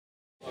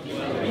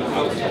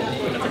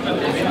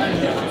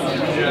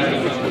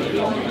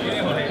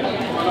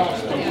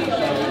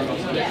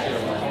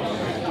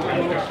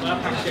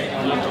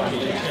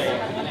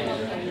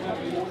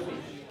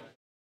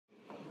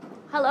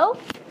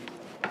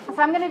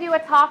So I'm going to do a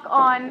talk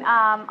on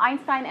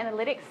Einstein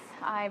Analytics.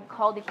 I've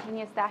called it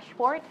Genius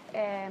Dashboard.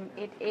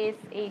 It is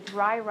a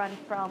dry run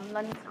from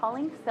London's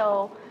Calling.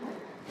 So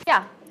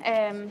yeah,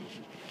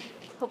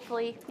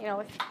 hopefully,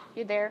 if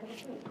you're there,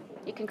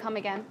 you can come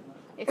again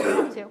if you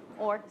want to,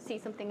 or see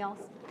something else.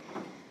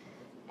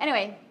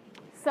 Anyway,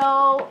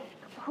 so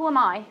who am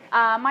I?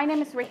 My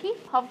name is Rikke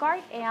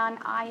Hovgaard, and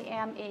I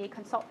am a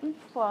consultant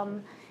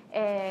from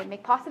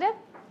Make Positive.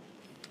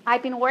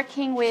 I've been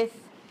working with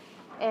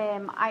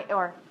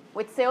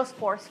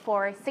Salesforce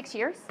for 6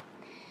 years,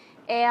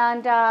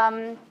 and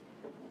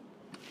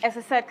as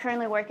I said,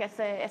 currently work as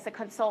a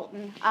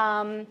consultant.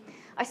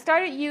 I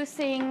started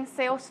using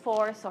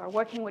Salesforce or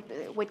working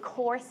with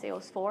core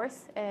Salesforce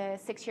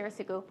 6 years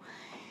ago,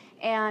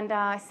 and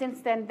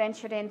since then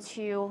ventured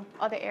into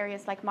other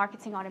areas like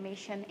marketing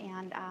automation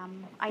and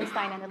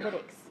Einstein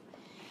Analytics.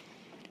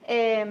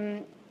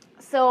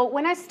 So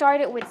when I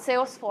started with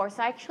Salesforce,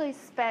 I actually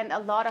spent a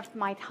lot of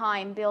my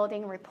time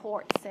building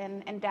reports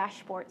and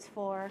dashboards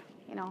for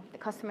the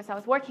customers I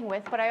was working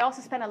with, but I also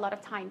spent a lot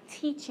of time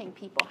teaching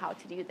people how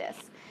to do this.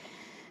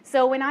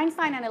 So when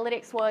Einstein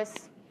Analytics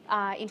was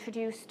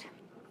introduced,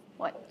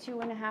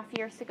 2.5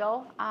 years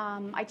ago,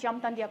 I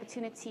jumped on the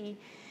opportunity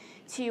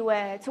to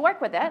work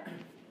with it,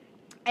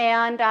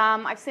 and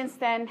I've since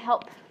then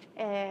helped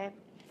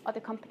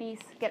other companies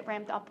get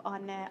ramped up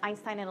on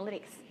Einstein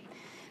Analytics.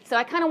 So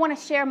I kind of want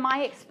to share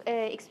my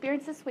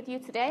experiences with you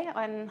today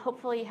and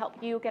hopefully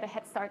help you get a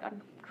head start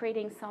on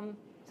creating some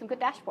good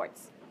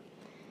dashboards.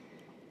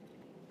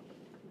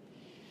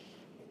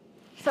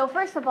 So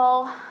first of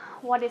all,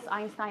 what is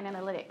Einstein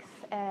Analytics?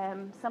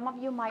 Some of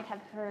you might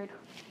have heard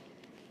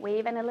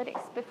Wave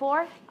Analytics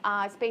before.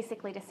 It's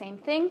basically the same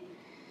thing.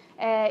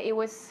 It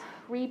was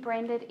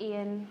rebranded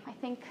in, I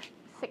think,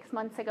 6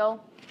 months ago.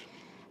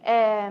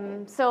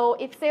 So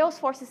it's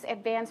Salesforce's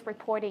advanced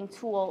reporting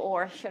tool,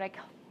 or should I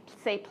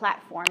say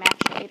platform,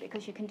 actually,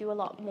 because you can do a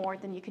lot more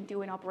than you can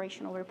do in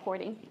operational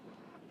reporting.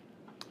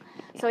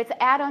 So it's an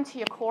add-on to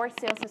your core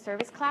sales and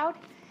service cloud,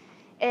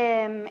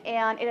 and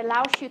it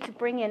allows you to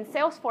bring in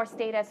Salesforce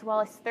data as well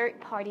as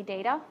third-party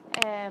data,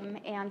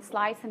 and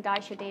slice and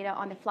dice your data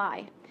on the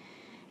fly.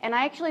 And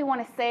I actually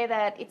want to say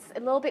that it's a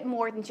little bit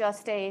more than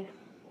just a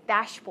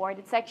dashboard.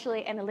 It's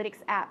actually an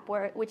analytics app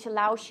which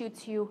allows you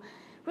to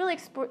really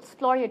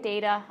explore your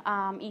data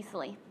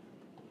easily.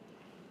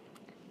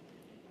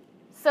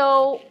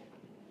 So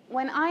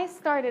when I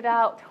started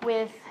out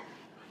with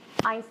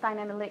Einstein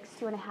Analytics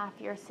 2.5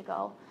 years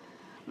ago,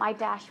 my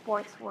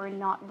dashboards were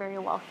not very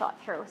well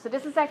thought through. So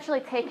this is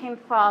actually taken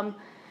from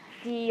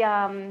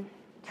the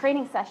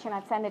training session I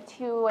attended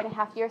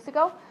 2.5 years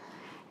ago.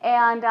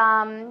 And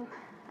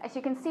as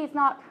you can see, it's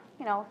not,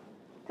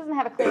 doesn't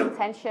have a clear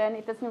intention.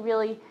 It doesn't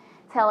really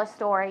tell a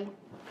story.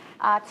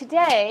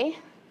 Today,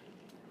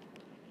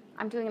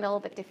 I'm doing it a little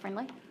bit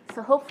differently.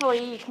 So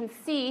hopefully you can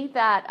see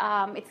that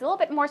it's a little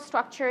bit more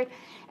structured.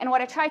 And what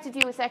I try to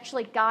do is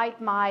actually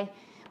guide my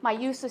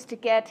users to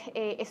get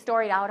a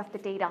story out of the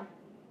data.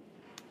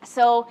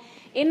 So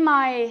in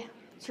my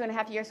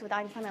 2.5 years with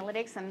Einstein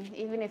Analytics, and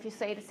even if you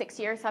say the 6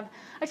 years,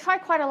 I tried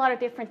quite a lot of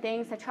different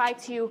things. I tried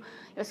to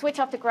switch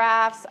off the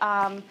graphs,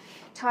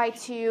 try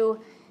to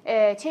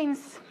change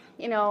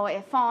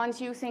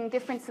fonts using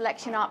different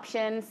selection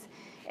options.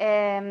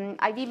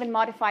 I've even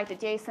modified the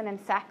JSON and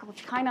SAC,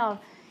 which kind of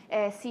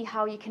see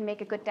how you can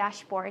make a good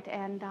dashboard.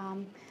 And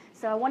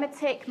so I want to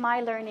take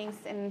my learnings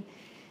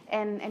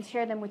and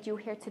share them with you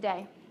here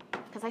today,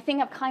 because I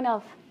think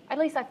at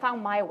least I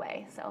found my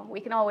way. So we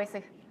can always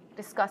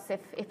discuss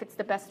if it's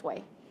the best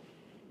way.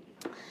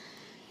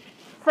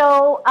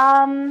 So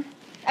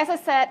as I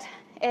said,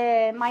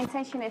 my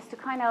intention is to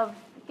kind of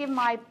give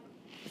my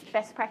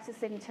best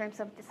practices in terms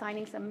of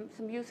designing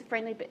some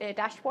user-friendly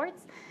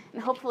dashboards,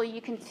 and hopefully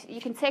you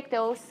can take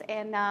those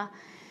and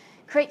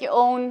create your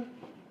own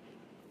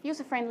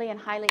user-friendly and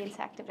highly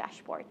interactive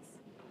dashboards.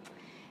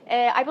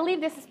 I believe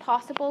this is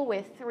possible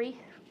with 3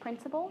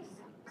 principles.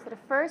 So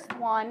the first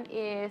one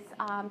is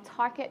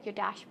target your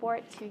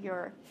dashboard to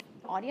your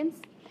audience.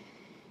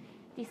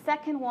 The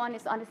second one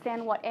is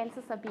understand what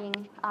answers are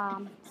being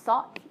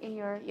sought in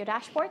your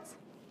dashboards.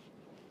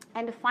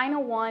 And the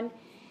final one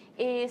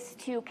is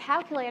to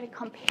calculate and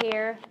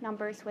compare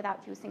numbers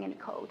without using any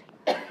code.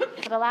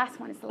 So the last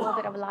one is a little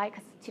bit of a lie,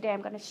 because today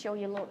I'm going to show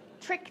you a little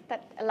trick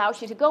that allows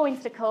you to go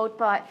into the code,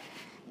 but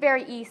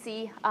very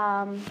easy,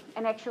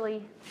 and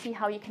actually see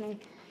how you can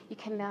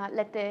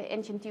let the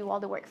engine do all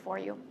the work for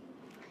you.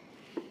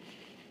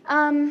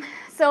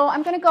 So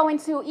I'm going to go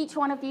into each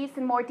one of these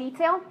in more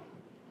detail.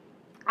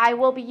 I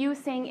will be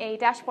using a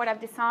dashboard I've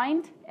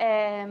designed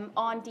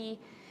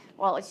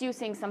it's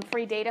using some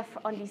free data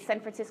on the San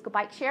Francisco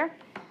bike share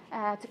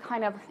to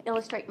kind of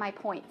illustrate my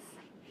points.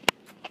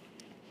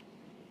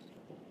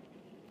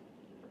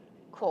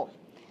 Cool.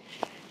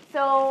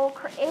 So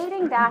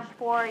creating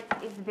dashboards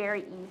is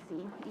very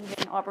easy,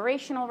 even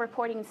operational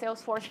reporting in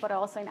Salesforce, but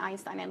also in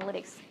Einstein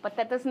Analytics. But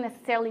that doesn't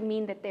necessarily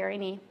mean that they're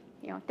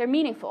they're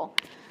meaningful.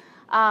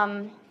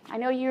 I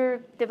know you're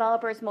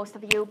developers, most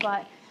of you,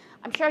 but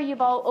I'm sure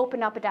you've all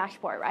opened up a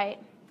dashboard, right?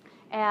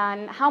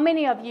 And how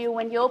many of you,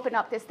 when you open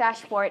up this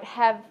dashboard,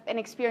 have an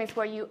experience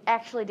where you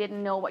actually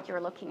didn't know what you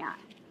were looking at?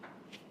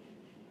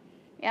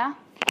 Yeah?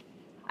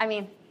 I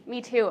mean,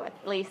 me too, at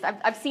least.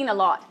 I've seen a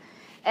lot.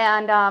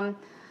 And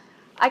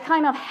I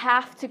kind of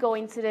have to go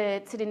into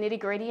the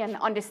nitty-gritty and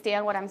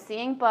understand what I'm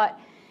seeing. But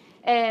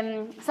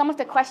some of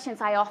the questions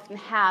I often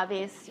have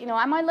is,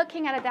 am I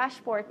looking at a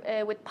dashboard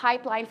with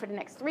pipeline for the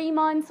next 3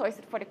 months, or is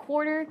it for the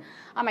quarter?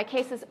 Are my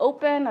cases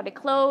open? Are they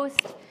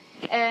closed?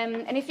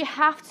 And if you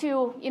have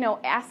to,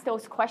 ask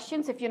those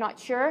questions if you're not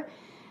sure,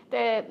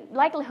 the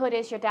likelihood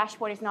is your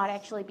dashboard is not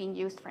actually being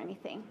used for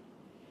anything.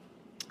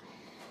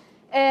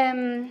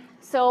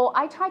 So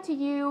I try to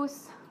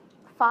use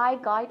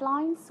 5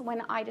 guidelines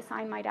when I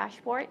design my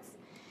dashboards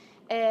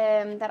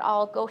that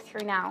I'll go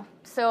through now.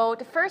 So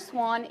the first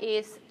one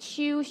is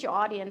choose your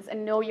audience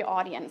and know your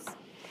audience.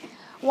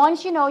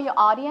 Once you know your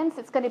audience,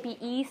 it's going to be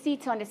easy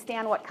to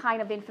understand what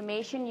kind of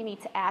information you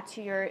need to add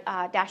to your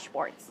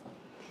dashboards.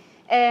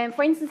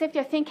 For instance, if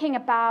you're thinking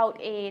about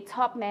a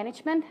top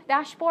management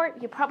dashboard,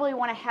 you probably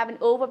want to have an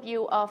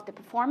overview of the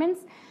performance,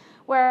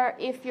 where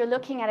if you're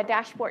looking at a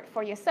dashboard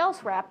for your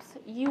sales reps,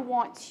 you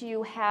want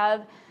to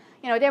have,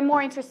 they're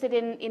more interested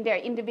in their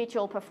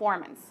individual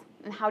performance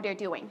and how they're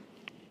doing.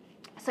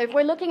 So if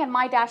we're looking at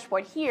my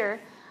dashboard here,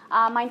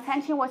 my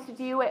intention was to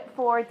do it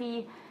for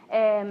the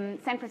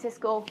San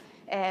Francisco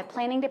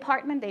planning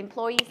department, the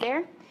employees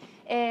there.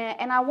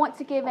 And I want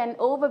to give an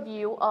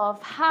overview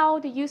of how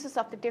the uses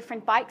of the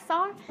different bikes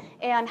are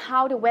and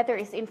how the weather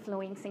is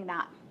influencing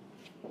that.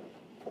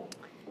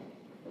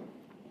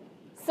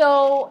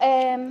 So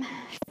the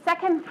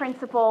second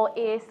principle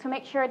is to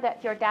make sure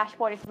that your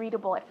dashboard is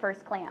readable at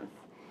first glance.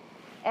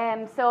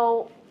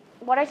 So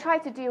what I try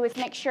to do is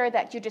make sure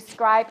that you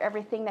describe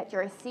everything that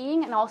you're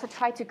seeing and also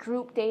try to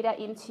group data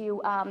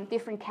into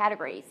different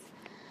categories.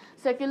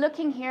 So if you're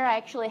looking here, I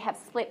actually have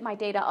split my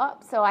data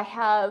up. So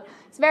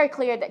it's very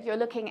clear that you're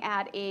looking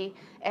at a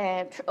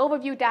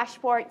overview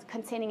dashboard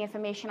containing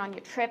information on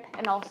your trip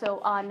and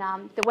also on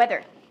the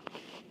weather.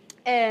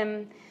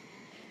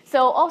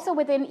 So also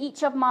within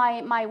each of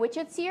my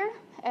widgets here,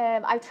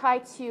 I try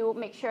to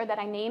make sure that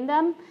I name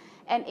them.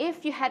 And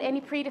if you had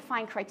any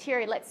predefined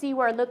criteria, let's see,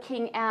 we're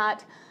looking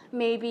at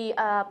maybe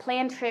a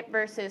planned trip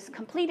versus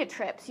completed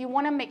trips. You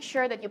want to make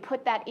sure that you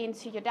put that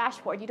into your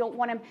dashboard. You don't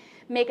want to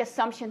make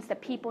assumptions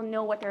that people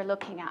know what they're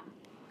looking at.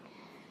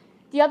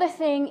 The other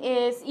thing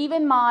is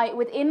even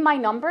within my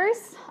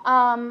numbers,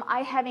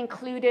 I have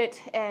included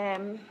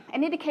an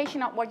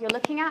indication of what you're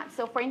looking at.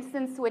 So for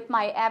instance, with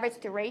my average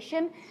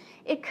duration,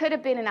 it could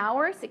have been in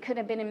hours, it could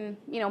have been in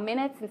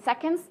minutes and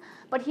seconds,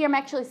 but here I'm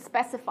actually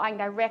specifying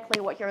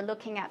directly what you're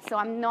looking at, so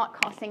I'm not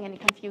causing any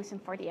confusion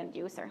for the end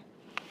user.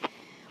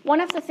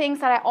 One of the things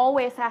that I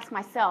always ask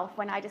myself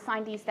when I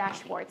design these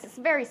dashboards, it's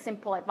very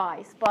simple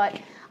advice, but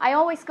I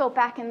always go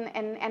back and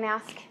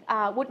ask,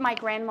 would my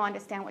grandma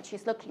understand what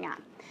she's looking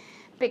at?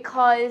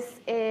 Because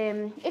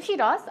if she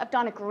does, I've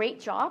done a great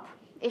job.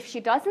 If she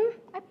doesn't,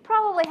 I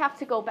probably have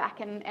to go back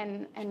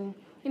and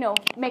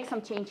make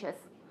some changes.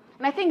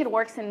 And I think it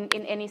works in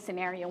any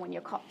scenario when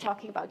you're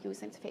talking about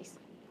user interface.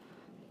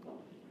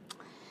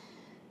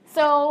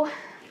 So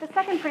the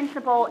second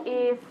principle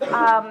is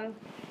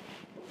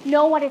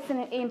know what is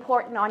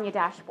important on your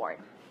dashboard.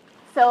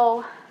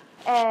 So,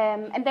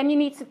 and then you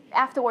need to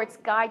afterwards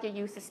guide your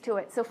users to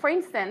it. So for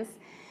instance,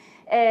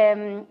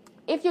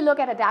 if you look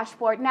at a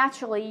dashboard,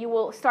 naturally you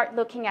will start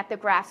looking at the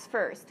graphs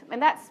first. And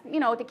that's,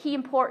 the key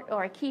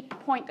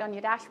point on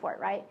your dashboard,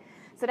 right?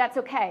 So that's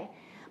okay.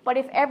 But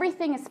if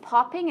everything is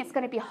popping, it's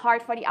going to be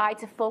hard for the eye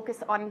to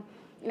focus on,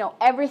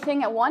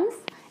 everything at once,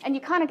 and you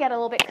kind of get a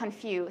little bit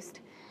confused.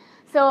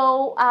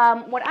 So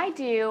what I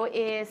do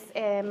is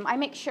I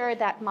make sure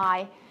that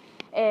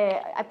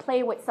I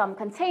play with some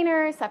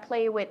containers, I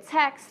play with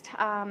text,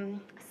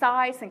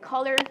 size and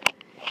color.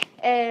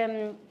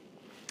 And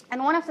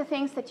one of the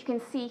things that you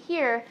can see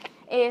here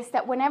is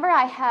that whenever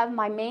I have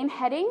my main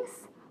headings,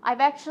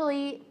 I've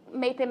actually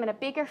made them in a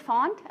bigger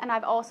font, and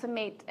I've also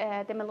made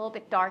them a little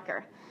bit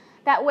darker.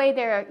 That way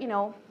they're,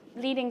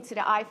 leading to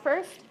the eye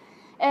first.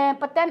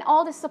 But then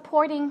all the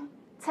supporting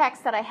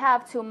text that I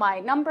have to my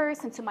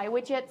numbers and to my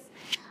widgets,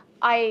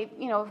 I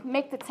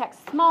make the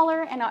text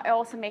smaller, and I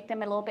also make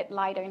them a little bit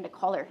lighter in the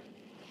color.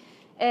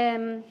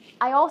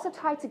 I also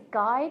try to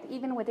guide,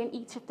 even within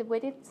each of the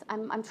widgets,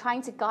 I'm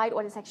trying to guide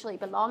what is actually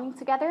belonging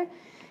together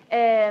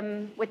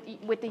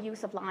with the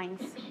use of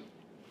lines.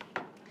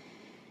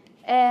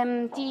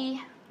 The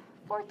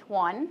fourth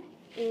one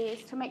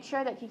is to make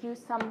sure that you use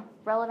some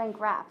relevant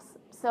graphs.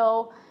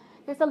 So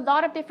there's a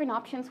lot of different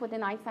options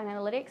within Einstein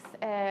Analytics,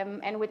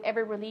 and with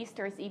every release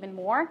there's even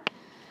more.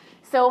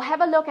 So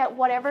have a look at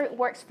whatever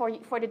works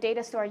for the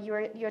data store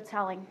you're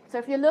telling. So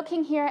if you're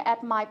looking here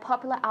at my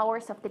popular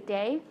hours of the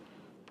day,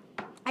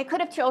 I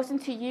could have chosen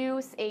to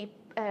use a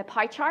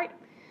pie chart,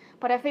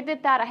 but if I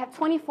did that, I have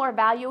 24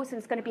 values, and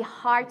it's going to be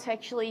hard to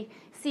actually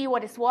see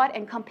what is what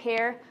and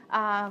compare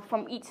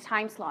from each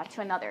time slot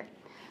to another.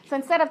 So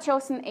instead, I've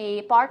chosen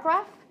a bar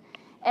graph,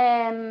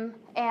 and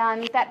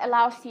that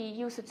allows the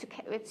user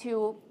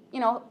to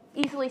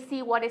easily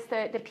see what is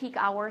the peak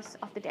hours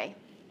of the day.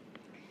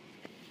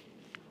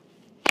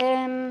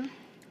 Last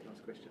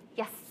question.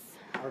 Yes.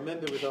 I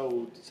remember with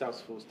old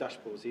Salesforce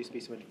dashboards, there used to be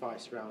some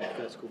advice around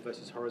vertical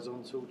versus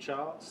horizontal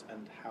charts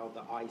and how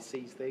the eye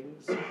sees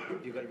things.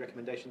 Have you got any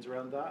recommendations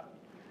around that?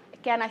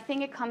 Again, I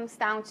think it comes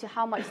down to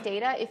how much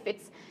data. If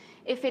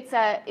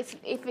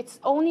it's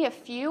only a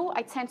few,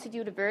 I tend to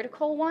do the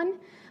vertical one.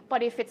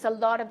 But if it's a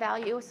lot of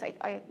values,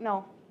 I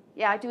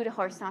do the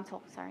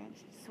horizontal. Sorry, I'm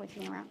just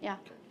switching around. Yeah.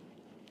 Okay.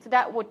 So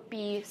that would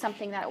be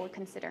something that I would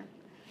consider.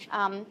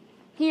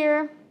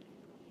 Here,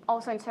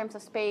 also in terms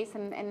of space,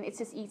 and it's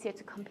just easier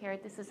to compare.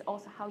 This is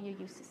also how you're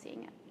used to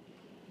seeing it.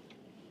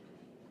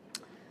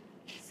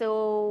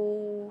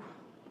 So,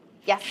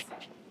 yes.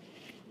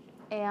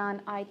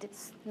 And I did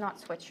not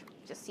switch,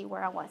 just see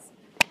where I was.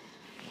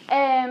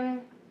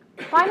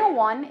 Final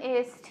one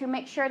is to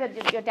make sure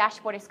that your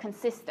dashboard is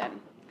consistent.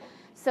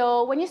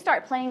 So when you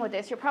start playing with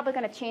this, you're probably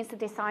going to change the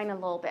design a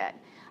little bit.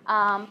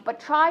 But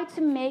try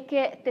to make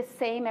it the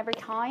same every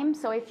time.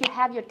 So if you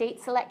have your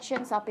date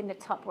selections up in the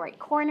top right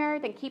corner,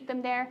 then keep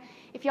them there.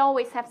 If you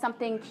always have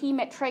something key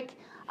metric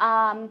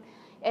on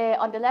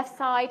the left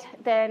side,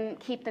 then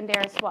keep them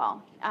there as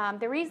well.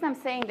 The reason I'm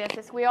saying this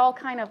is we're all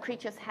kind of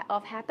creatures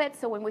of habit.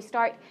 So when we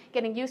start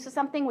getting used to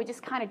something, we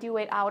just kind of do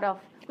it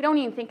we don't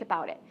even think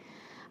about it.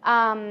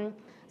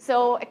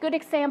 So a good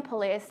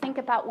example is, think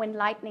about when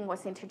Lightning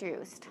was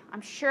introduced. I'm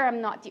sure I'm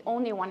not the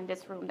only one in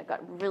this room that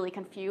got really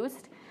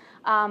confused.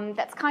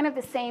 That's kind of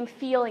the same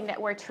feeling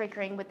that we're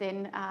triggering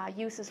within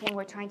users when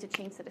we're trying to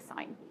change the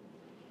design.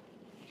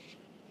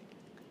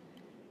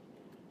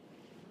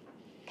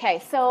 Okay,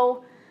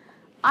 so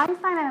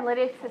Einstein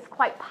Analytics is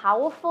quite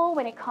powerful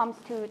when it comes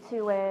to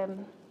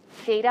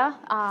data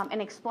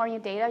and exploring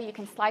your data. You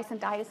can slice and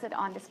dice it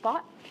on the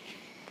spot.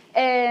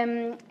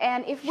 And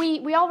if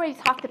we already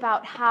talked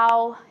about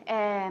how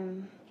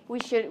we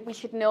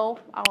should know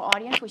our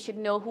audience, we should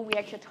know who we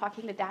actually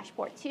talking the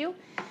dashboard to.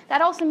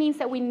 That also means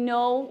that we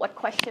know what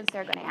questions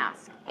they're going to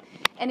ask.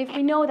 And if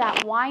we know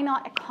that, why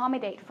not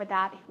accommodate for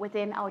that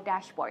within our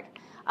dashboard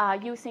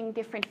using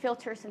different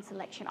filters and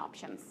selection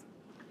options?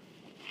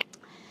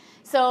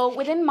 So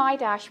within my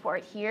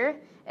dashboard here,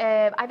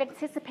 I've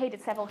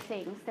anticipated several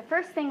things. The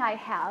first thing I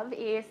have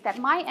is that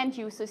my end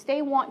users,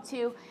 they want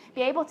to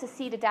be able to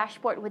see the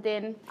dashboard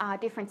within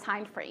different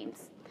time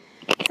frames.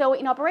 So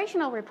in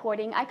operational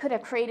reporting, I could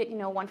have created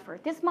one for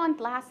this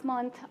month, last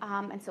month,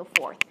 and so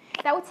forth.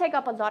 That would take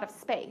up a lot of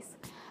space.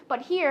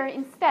 But here,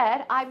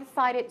 instead, I've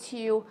decided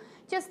to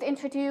just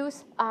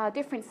introduce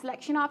different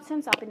selection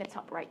options up in the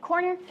top right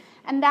corner.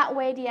 And that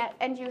way, the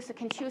end user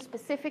can choose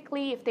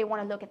specifically if they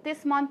want to look at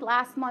this month,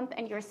 last month,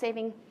 and you're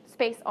saving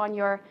space on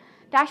your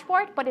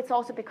dashboard, but it's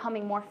also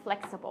becoming more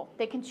flexible.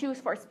 They can choose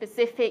for a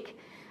specific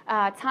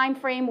time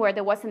frame where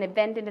there was an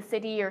event in the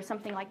city or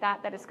something like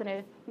that that is going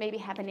to maybe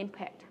have an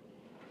impact.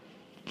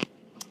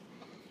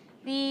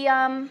 The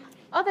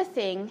other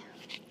thing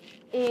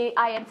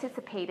I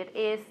anticipated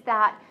is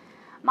that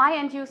my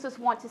end users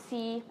want to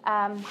see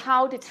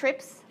how the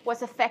trips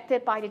was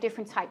affected by the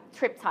different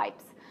trip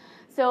types.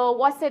 So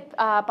was it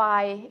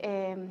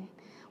by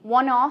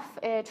one-off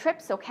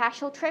trips, so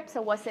casual trips,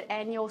 or was it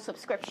annual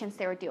subscriptions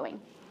they were doing?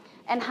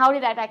 And how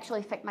did that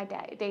actually affect my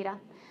data?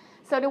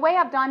 So the way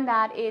I've done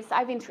that is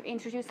I've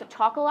introduced a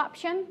toggle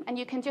option, and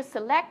you can just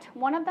select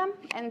one of them,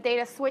 and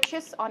data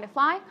switches on the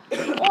fly,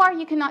 or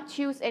you cannot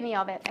choose any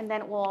of it, and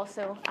then it will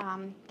also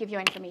give you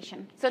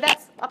information. So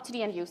that's up to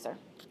the end user.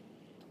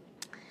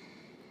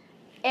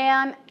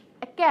 And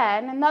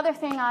again, another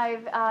thing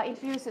I've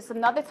introduced is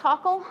another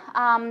toggle.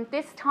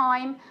 This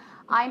time,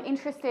 I'm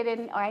interested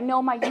in, or I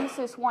know my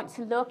users want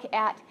to look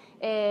at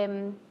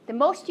the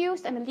most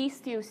used and the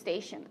least used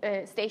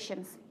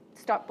stations,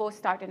 both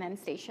start and end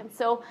stations.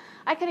 So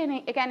I could,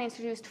 again,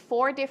 introduce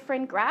 4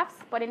 different graphs,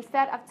 but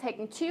instead I've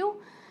taken 2,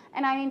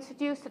 and I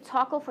introduced a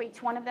toggle for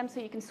each one of them so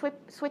you can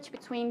switch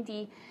between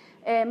the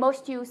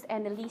most used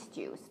and the least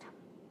used.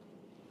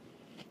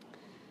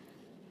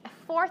 A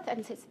fourth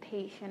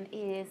anticipation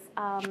is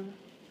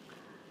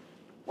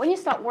when you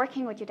start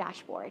working with your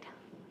dashboard,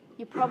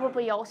 you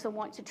probably also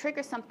want to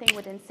trigger something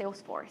within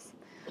Salesforce.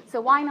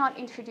 So why not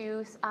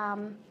introduce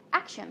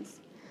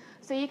actions?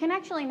 So you can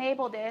actually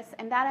enable this,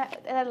 and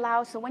that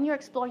allows, so when you're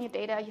exploring your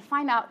data, you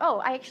find out, oh,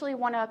 I actually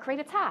want to create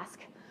a task,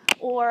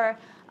 or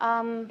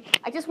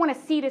I just want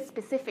to see this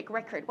specific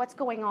record. What's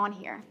going on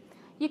here?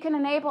 You can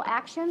enable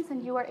actions,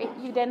 and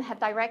you then have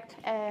direct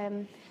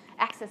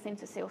access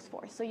into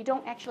Salesforce. So you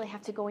don't actually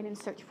have to go in and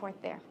search for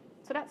it there.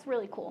 So that's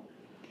really cool.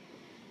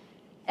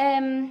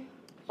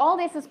 All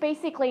this is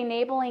basically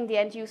enabling the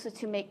end user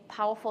to make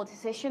powerful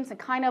decisions and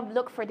kind of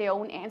look for their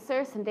own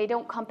answers, and they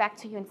don't come back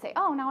to you and say,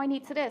 oh, now I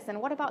need to this, and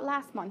what about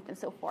last month, and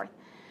so forth.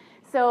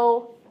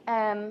 So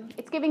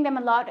it's giving them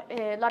a lot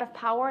of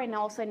power and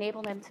also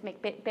enable them to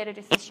make better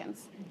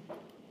decisions.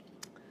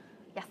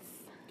 Yes?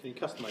 Can you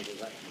customize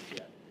those actions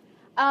yet?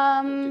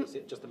 Is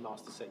it just a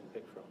master set you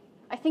pick from?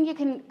 I think you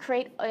can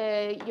create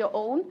your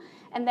own,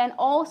 and then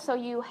also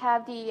you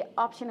have the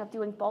option of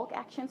doing bulk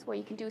actions where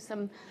you can do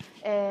some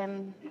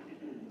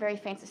very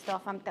fancy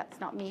stuff. That's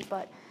not me,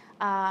 but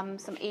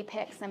some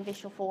Apex and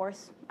Visual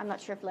Force. I'm not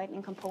sure if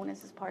Lightning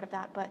Components is part of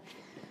that, but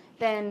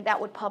then that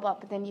would pop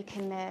up, and then you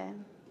can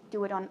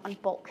do it on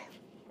bulk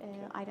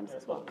items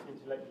as well.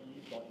 It let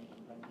you use Lightning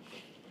Components.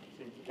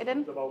 It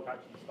didn't? The bulk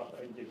action stuff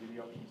that only gives you the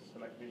option to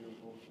select Visual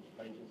Force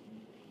pages and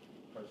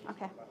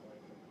process it that way.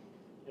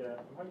 Yeah,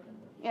 I'm hoping.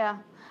 Yeah.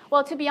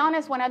 Well, to be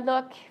honest, when I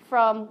look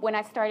from when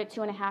I started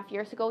 2.5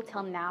 years ago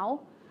till now,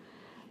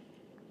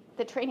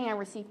 the training I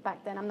received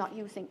back then, I'm not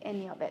using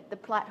any of it. The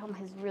platform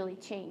has really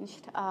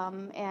changed,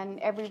 and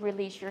every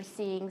release you're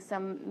seeing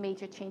some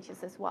major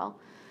changes as well,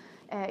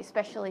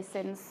 especially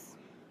since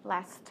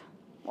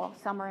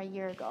summer a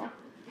year ago.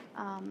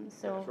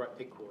 So.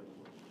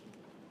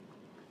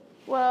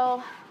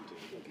 Well.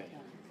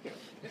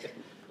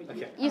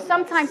 Okay. You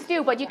sometimes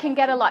do, but you can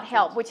get a lot of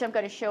help, which I'm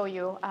going to show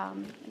you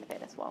in a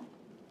bit as well.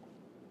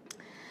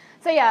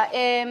 So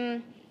yeah,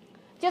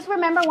 just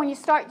remember when you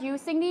start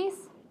using these.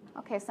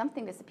 Okay,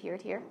 something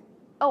disappeared here.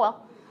 Oh well.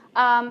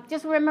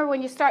 Just remember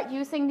when you start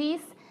using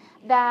these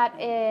that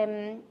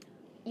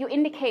you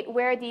indicate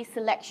where these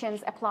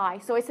selections apply.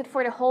 So is it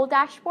for the whole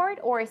dashboard,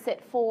 or is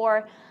it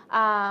for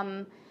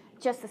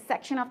just a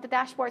section of the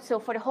dashboard? So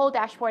for the whole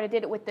dashboard, I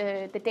did it with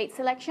the date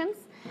selections.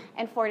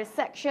 And for the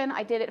section,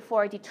 I did it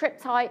for the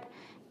trip type.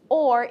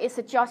 Or is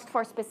it just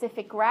for a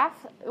specific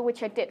graph,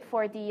 which I did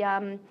for the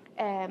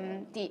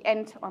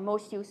end or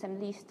most used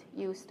and least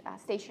used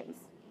stations.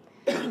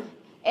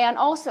 And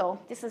also,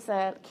 this is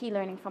a key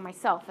learning for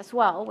myself as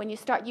well. When you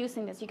start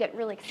using this, you get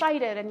really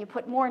excited and you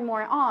put more and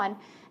more on.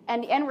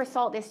 And the end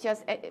result is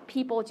just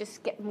people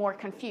just get more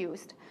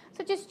confused.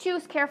 So just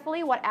choose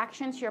carefully what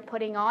actions you're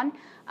putting on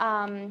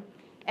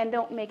and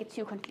don't make it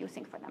too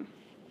confusing for them.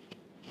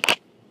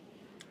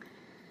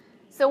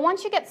 So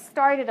once you get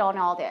started on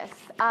all this,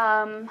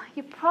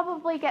 you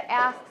probably get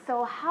asked,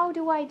 so how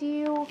do I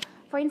do,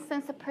 for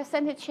instance, a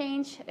percentage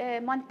change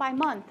month by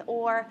month?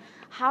 Or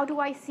how do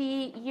I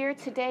see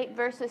year-to-date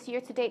versus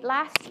year-to-date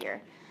last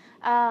year?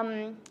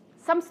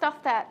 Some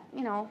stuff that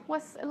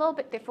was a little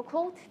bit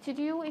difficult to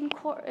do in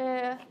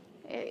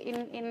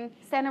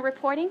standard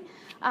reporting,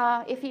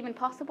 if even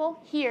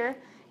possible. Here,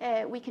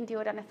 we can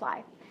do it on the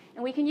fly.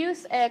 And we can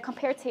use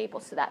compare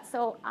tables to that.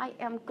 So I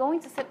am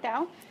going to sit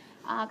down,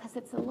 because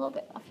it's a little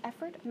bit of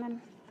effort. And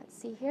then let's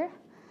see here.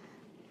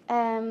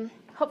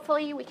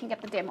 Hopefully we can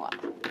get the demo up.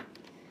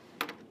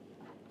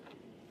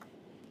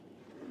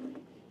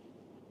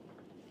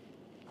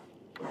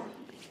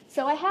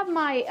 So I have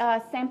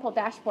my sample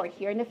dashboard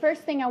here. And the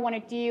first thing I want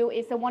to do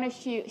is I want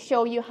to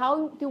show you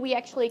how do we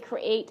actually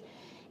create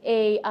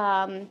a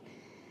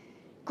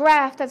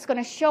graph that's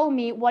going to show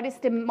me what is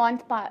the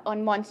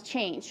month-on-month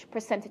change,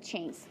 percentage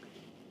change.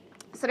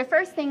 So the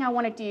first thing I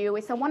want to do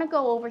is I want to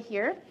go over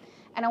here.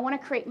 And I want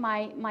to create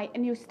my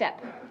new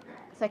step.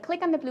 So I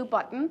click on the blue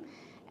button,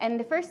 and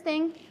the first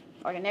thing,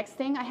 or the next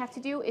thing I have to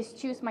do is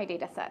choose my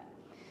data set.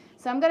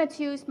 So I'm going to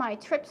choose my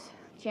trips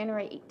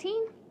January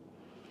 18,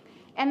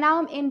 and now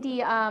I'm in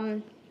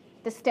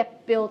the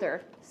step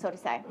builder, so to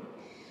say.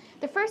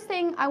 The first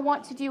thing I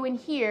want to do in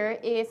here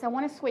is I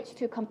want to switch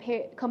to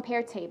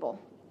compare table.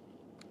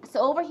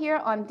 So over here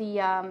on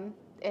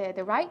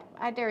the right,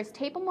 there is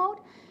table mode.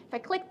 If I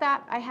click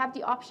that, I have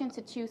the option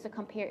to choose a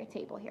compare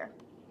table here.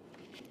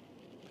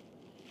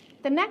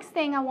 The next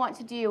thing I want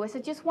to do is I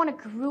just want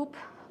to group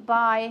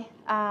by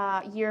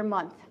year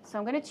month. So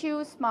I'm going to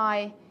choose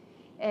my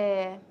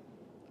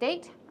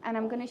date, and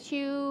I'm going to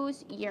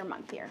choose year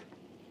month here.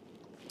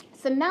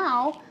 So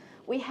now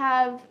we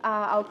have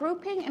our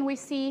grouping, and we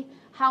see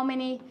how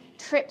many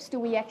trips do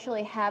we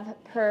actually have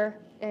per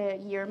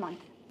year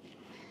month.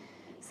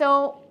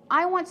 So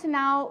I want to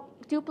now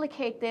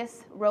duplicate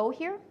this row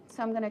here.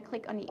 So I'm going to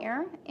click on the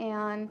arrow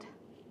and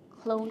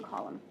clone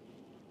column.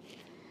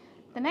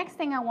 The next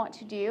thing I want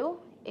to do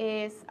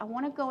is I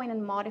want to go in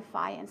and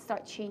modify and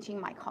start changing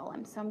my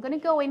column. So I'm going to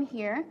go in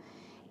here,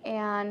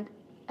 and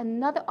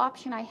another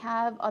option I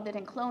have other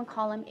than clone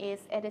column is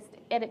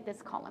edit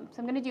this column. So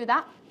I'm going to do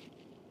that.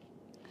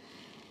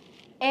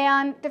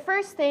 And the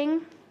first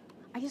thing,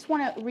 I just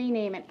want to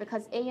rename it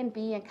because A and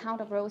B and count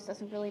of rows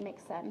doesn't really make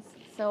sense.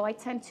 So I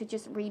tend to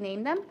just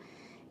rename them.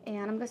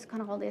 And I'm just going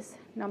to call this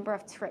number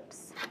of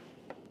trips.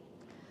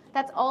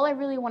 That's all I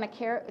really want to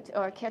care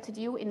to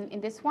do in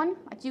this one.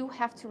 I do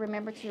have to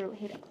remember to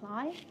hit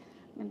apply.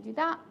 I'm going to do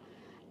that.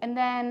 And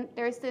then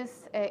there's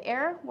this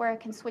error where I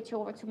can switch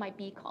over to my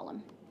B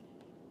column.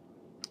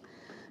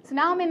 So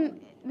now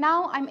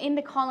I'm in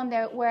the column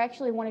there where I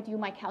actually want to do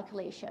my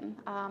calculation.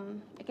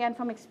 Again,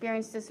 from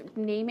experience, just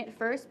name it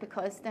first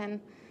because then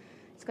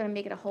it's going to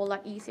make it a whole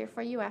lot easier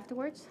for you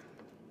afterwards.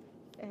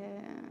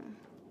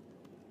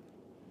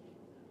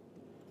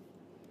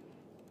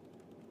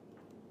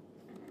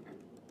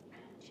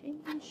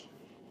 Change.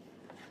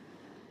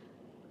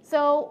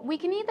 So we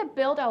can either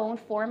build our own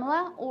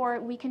formula or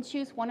we can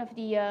choose one of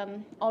the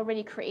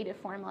already created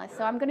formulas.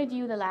 So I'm going to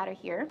do the latter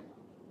here.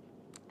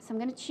 So I'm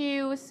going to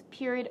choose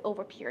period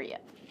over period.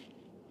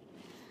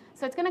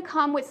 So it's going to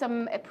come with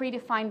some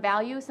predefined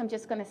values. I'm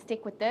just going to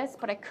stick with this,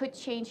 but I could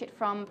change it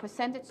from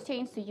percentage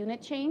change to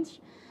unit change.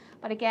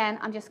 But again,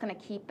 I'm just going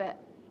to keep it.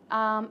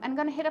 I'm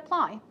going to hit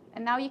apply.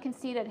 And now you can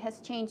see that it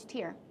has changed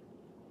here.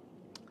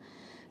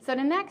 So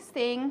the next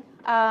thing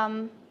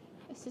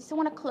is just I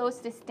want to close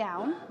this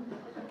down.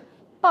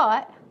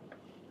 But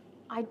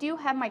I do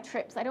have my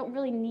trips. I don't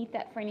really need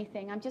that for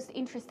anything. I'm just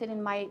interested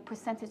in my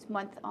percentage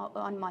month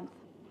on month.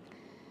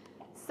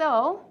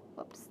 So,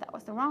 whoops, that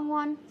was the wrong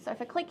one. So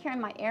if I click here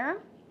in my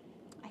error,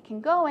 I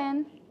can go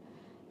in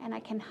and I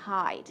can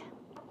hide.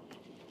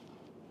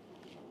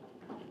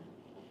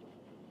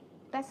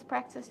 Best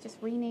practice, just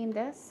rename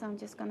this. So I'm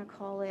just going to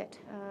call it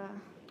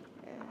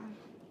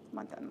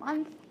month on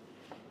month.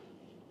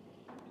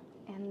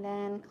 And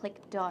then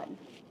click done.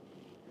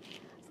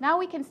 So now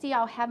we can see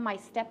I'll have my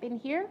step in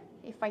here.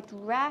 If I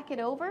drag it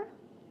over,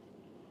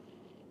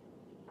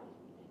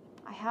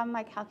 I have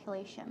my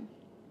calculation.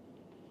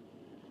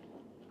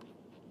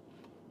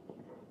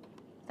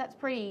 That's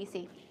pretty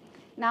easy.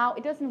 Now,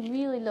 it doesn't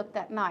really look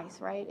that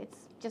nice, right? It's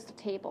just a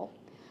table.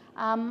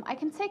 I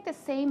can take the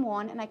same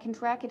one and I can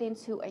drag it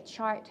into a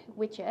chart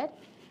widget,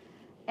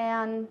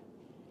 and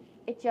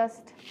it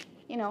just,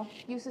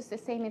 uses the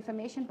same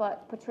information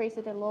but portrays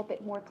it a little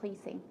bit more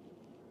pleasing.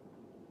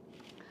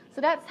 So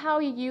that's how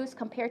you use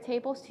compare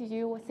tables to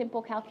do a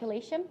simple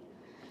calculation.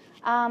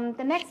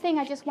 The next thing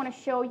I just want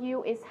to show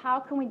you is how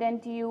can we then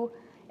do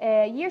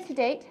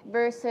year-to-date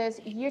versus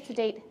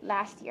year-to-date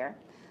last year.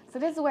 So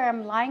this is where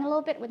I'm lying a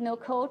little bit with no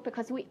code,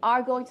 because we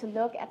are going to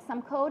look at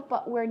some code,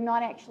 but we're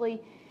not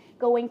actually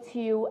going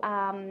to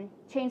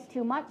change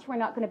too much. We're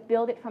not going to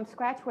build it from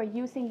scratch. We're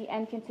using the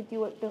engine to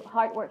do the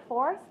hard work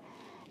for us,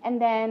 and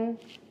then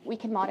we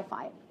can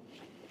modify it.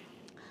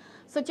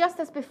 So just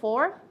as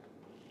before,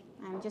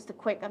 I'm just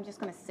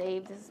going to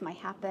save. This is my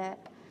habit.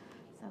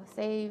 So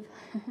save.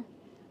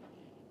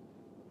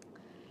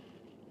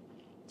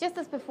 Just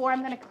as before, I'm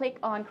going to click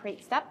on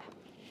Create Step.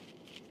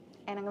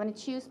 And I'm going to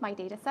choose my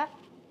data set.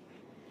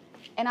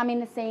 And I'm in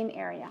the same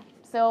area.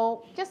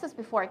 So just as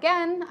before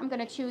again, I'm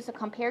going to choose a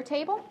compare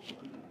table.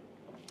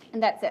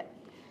 And that's it.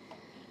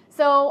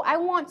 So I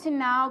want to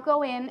now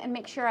go in and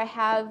make sure I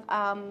have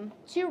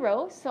 2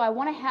 rows. So I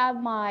want to have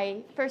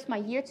first my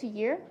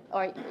year-to-year,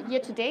 or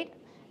year-to-date.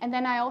 And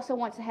then I also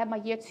want to have my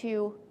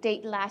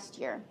year-to-date last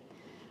year.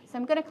 So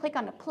I'm going to click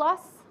on the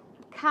plus,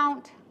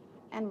 count,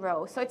 and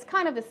row. So it's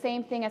kind of the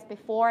same thing as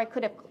before. I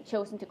could have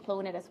chosen to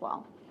clone it as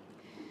well.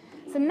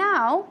 So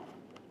now,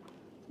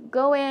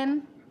 go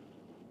in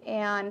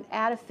and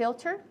add a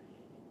filter.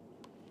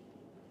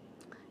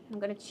 I'm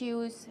going to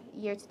choose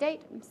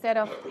year-to-date. Instead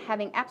of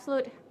having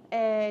absolute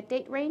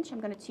date range,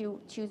 I'm going to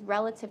choose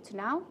relative to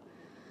now.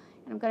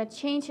 And I'm going to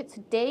change it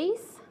to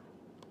days.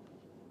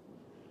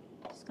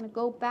 Just going to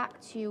go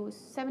back to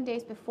 7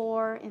 days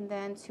before and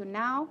then to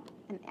now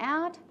and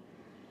add.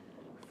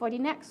 For the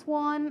next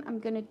one, I'm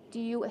going to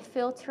do a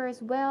filter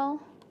as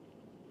well.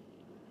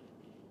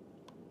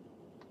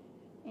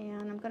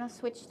 And I'm going to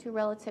switch to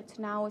relative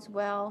to now as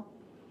well.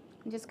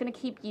 I'm just going to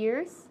keep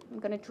years. I'm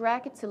going to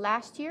drag it to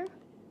last year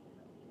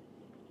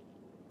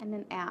and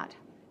then add.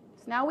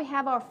 So now we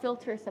have our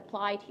filters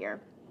applied here.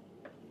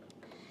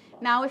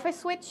 Now if I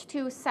switch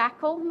to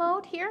SACL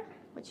mode here,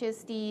 which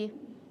is the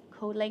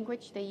code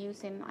language they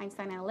use in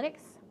Einstein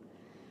Analytics,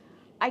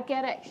 I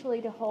get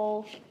actually the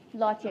whole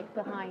logic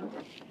behind.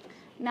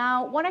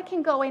 Now what I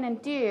can go in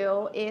and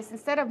do is,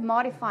 instead of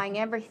modifying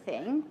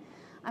everything,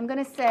 I'm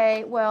going to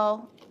say,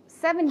 well,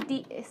 7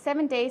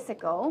 days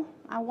ago,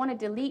 I want to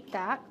delete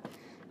that,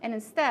 and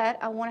instead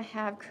I want to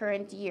have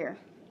current year.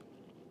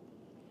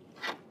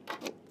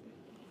 If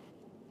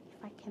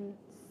I can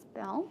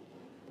spell.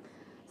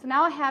 So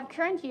now I have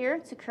current year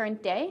to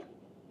current day.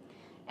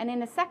 And in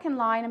the second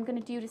line, I'm going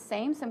to do the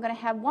same. So I'm going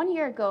to have 1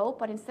 year ago,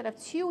 but instead of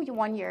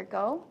 1 year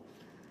ago,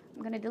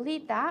 I'm going to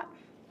delete that.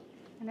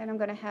 And then I'm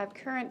going to have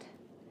current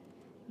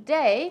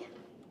day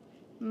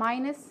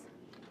minus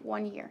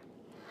 1 year.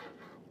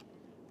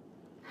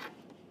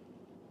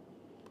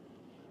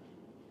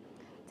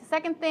 The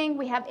second thing,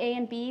 we have A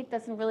and B. It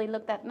doesn't really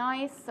look that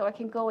nice, so I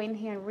can go in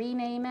here and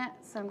rename it.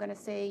 So I'm going to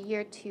say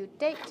year to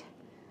date,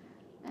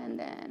 and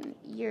then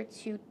year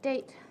to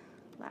date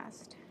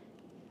last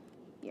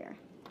year.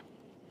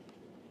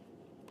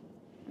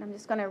 And I'm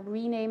just going to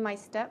rename my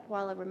step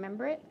while I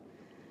remember it.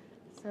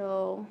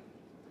 So,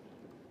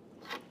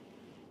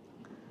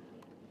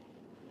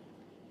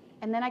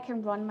 and then I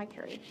can run my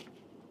query.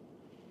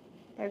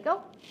 There we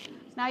go. So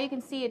now you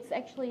can see it's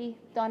actually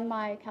done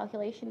my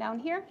calculation down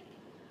here.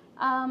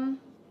 Can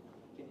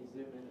you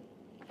zoom in?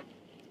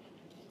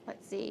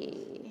 Let's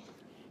see.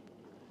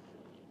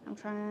 I'm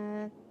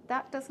trying.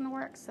 That doesn't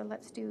work, so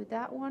let's do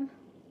that one.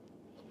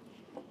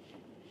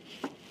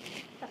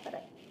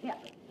 Yeah.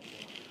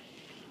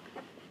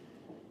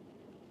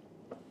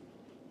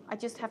 I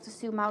just have to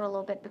zoom out a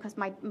little bit because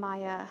my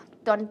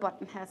done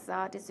button has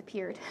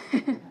disappeared.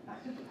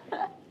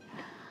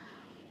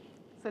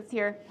 So it's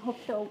here. Hope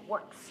so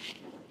works.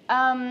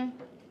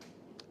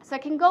 So I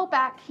can go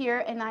back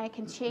here and I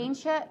can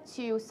change it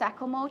to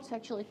SACL mode to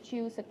actually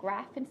choose a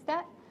graph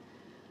instead.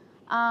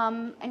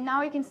 And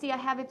now you can see I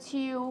have it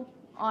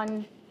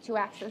on two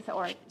axes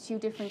or two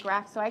different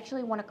graphs. So I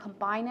actually want to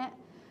combine it.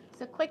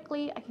 So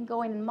quickly I can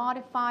go in and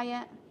modify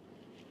it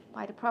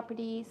by the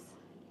properties,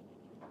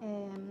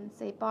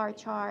 say bar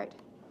chart,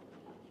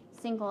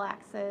 single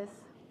axis.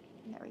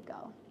 There we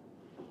go.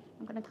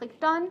 I'm going to click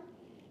done.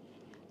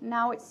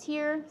 Now it's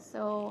here,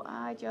 so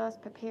I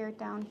just prepared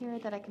down here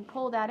that I can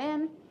pull that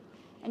in.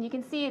 And you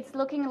can see it's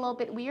looking a little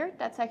bit weird.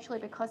 That's actually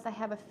because I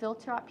have a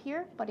filter up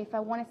here. But if I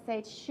want to say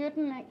it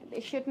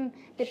shouldn't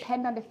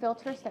depend on the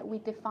filters that we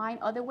define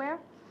otherwhere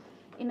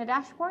in the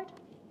dashboard,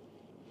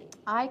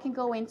 I can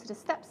go into the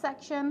step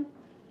section,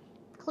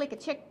 click a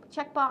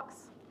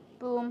checkbox,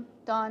 boom,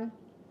 done,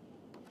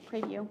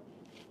 preview.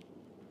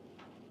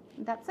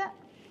 And that's it.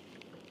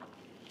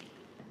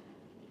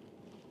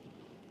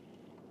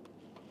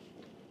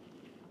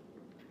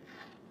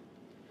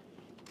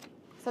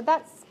 So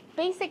that's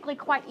basically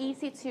quite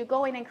easy to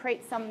go in and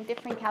create some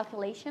different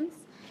calculations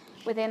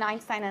within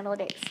Einstein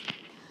Analytics.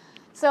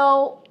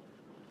 So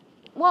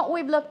what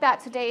we've looked at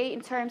today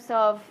in terms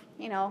of,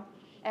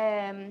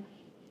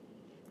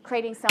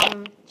 creating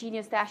some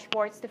genius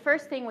dashboards, the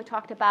first thing we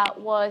talked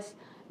about was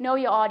know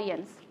your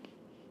audience.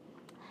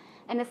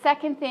 And the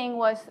second thing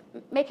was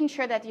making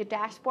sure that your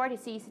dashboard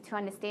is easy to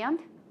understand.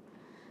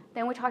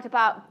 Then we talked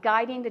about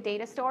guiding the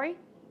data story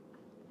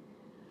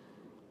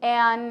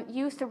and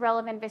use the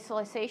relevant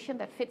visualization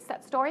that fits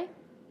that story.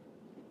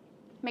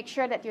 Make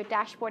sure that your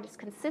dashboard is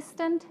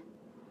consistent.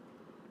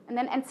 And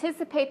then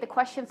anticipate the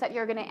questions that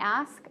you're going to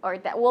ask or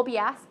that will be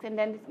asked, and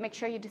then make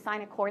sure you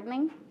design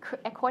accordingly.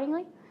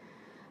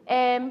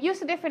 Use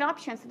the different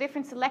options, the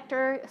different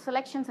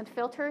selections and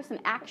filters and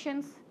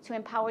actions to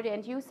empower the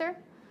end user.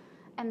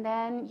 And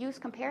then use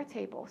compare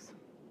tables.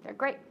 They're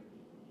great.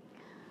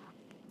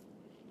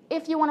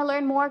 If you want to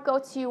learn more, go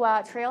to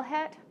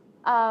Trailhead.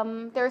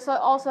 There's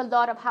also a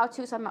lot of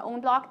how-tos on my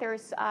own blog.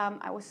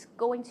 I was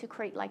going to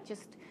create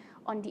just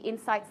on the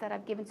insights that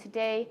I've given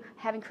today.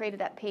 I haven't created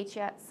that page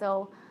yet,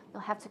 so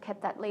you'll have to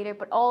get that later.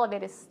 But all of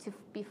it is to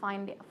be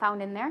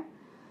found in there.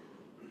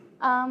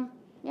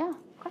 Yeah,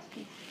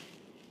 questions?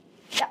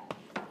 Yeah.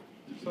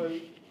 So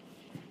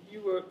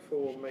you work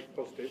for Make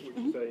Positive, which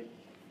is a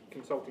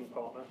consulting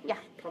partner, which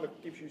kind of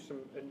gives you some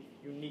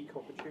unique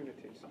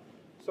opportunities.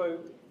 So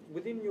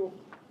within your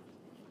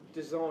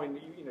design,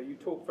 you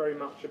talk very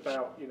much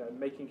about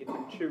making it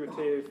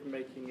intuitive,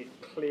 making it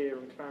clear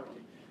and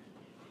clarity.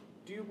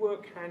 Do you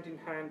work hand in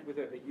hand with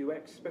a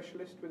UX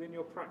specialist within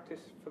your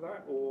practice for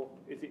that, or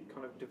is it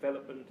kind of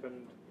development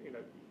and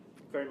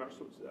very much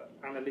sort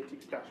of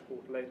analytics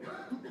dashboard led?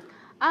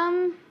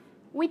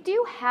 We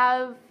do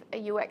have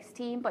a UX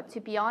team, but to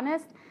be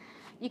honest,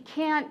 you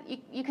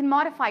can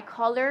modify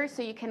color,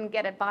 so you can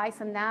get advice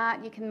on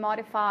that. You can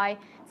modify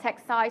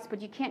text size,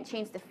 but you can't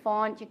change the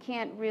font. You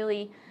can't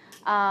really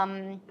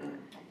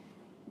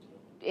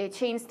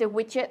change the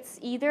widgets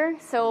either.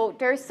 So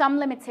there's some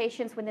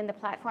limitations within the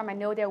platform. I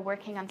know they're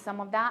working on some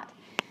of that.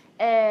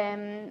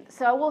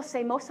 So I will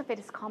say most of it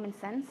is common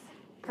sense.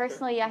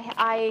 Personally, I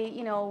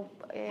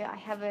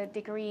have a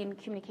degree in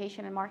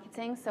communication and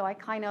marketing, so I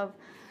kind of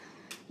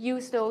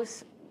use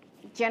those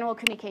general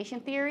communication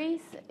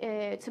theories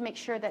to make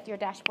sure that your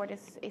dashboard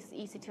is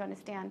easy to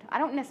understand. I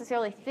don't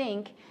necessarily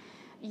think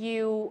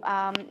you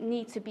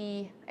need to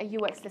be a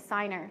UX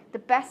designer. The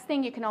best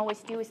thing you can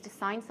always do is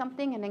design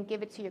something and then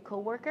give it to your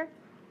coworker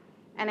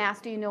and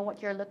ask, do you know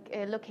what you're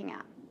looking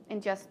at, in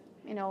just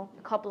a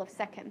couple of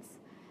seconds.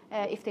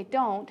 If they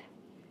don't,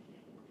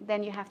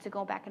 then you have to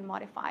go back and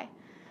modify.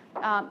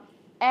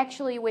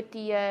 Actually, with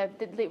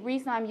the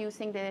reason I'm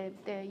using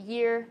the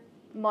year,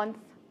 month,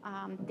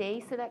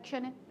 day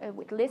selection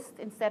with list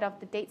instead of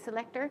the date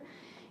selector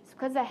is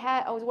because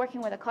I was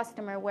working with a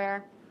customer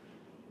where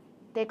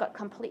they got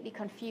completely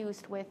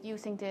confused with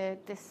using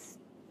this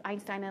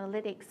Einstein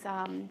Analytics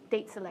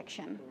date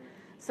selection.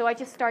 So I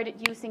just started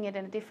using it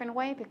in a different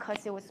way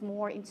because it was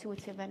more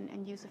intuitive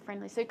and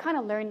user-friendly. So you kind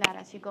of learn that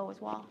as you go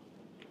as well.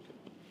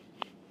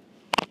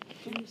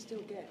 Can you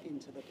still get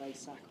into the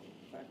base SACL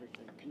for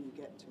everything? Can you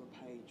get to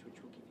a page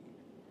which will give you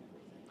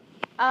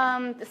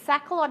everything? The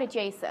SACL or the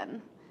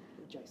JSON?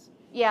 JSON.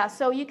 Yeah,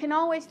 so you can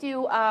always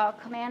do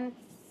Command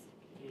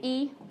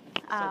E.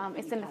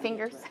 It's in the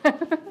fingers.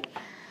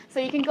 So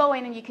you can go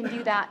in and you can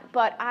do that.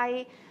 But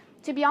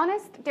to be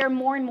honest, there are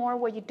more and more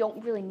where you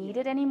don't really need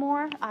it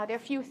anymore. There are a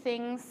few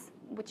things,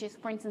 which is,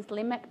 for instance,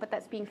 limit, but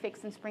that's being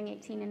fixed in Spring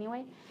 18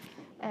 anyway.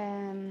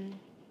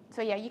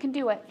 So yeah, you can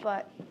do it,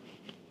 but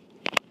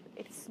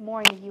it's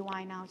more in the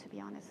UI now, to be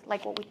honest,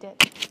 like what we did.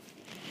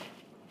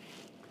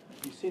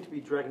 You seem to be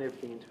dragging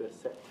everything into a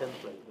set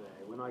template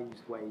there. When I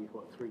used Wave,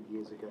 3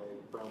 years ago,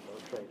 brown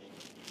belt training.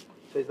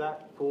 So is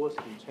that forced?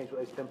 Can you change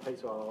what those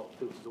templates are?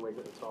 Filters always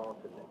at the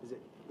top. And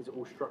is it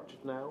all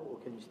structured now, or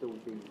can you still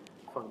be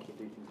funky and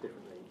do things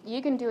differently?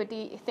 You can do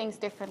things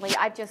differently.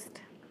 I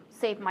just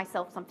saved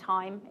myself some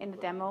time in the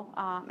demo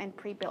and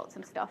pre-built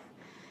some stuff.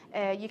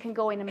 You can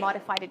go in and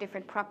modify the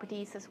different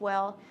properties as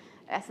well.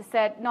 as I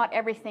said, not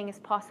everything is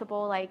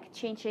possible. Like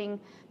changing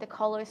the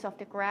colors of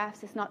the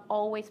graphs is not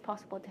always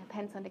possible. It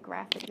depends on the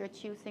graph that you're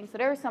choosing. So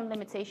there are some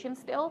limitations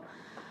still,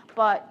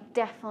 but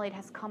definitely it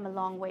has come a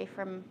long way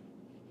from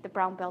the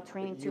brown belt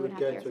training 2.5 years ago. You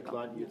would go to a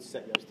client, you'd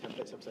set those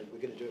templates up, say we're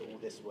going to do it all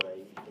this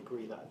way,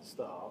 agree that at the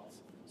start,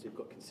 so you've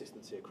got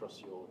consistency across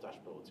your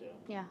dashboards, yeah?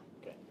 Yeah.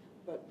 Okay.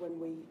 But when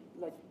we,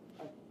 like,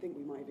 I think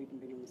we might have even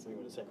been on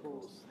the same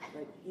course.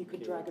 Like, you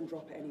could drag and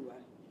drop it anywhere.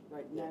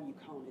 Right, now you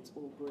can't, it's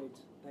all grid.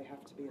 They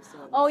have to be a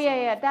certain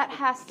size. That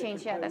has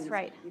changed, yeah, that's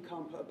right. You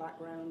can't put a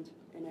background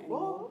in it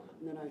anymore.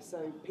 No,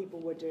 so people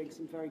were doing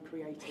some very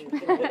creative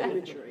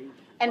imagery.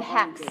 And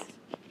hacks.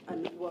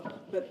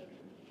 But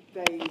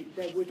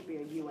there would be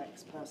a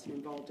UX person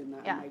involved in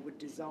that, and they would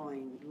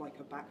design like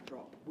a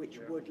backdrop, which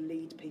would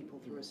lead people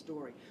through a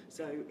story.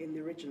 So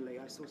originally,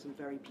 I saw some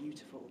very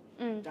beautiful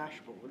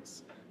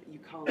dashboards. You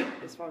can't,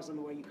 as far as I'm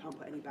aware, you can't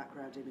put any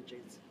background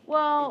images.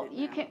 Well,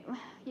 you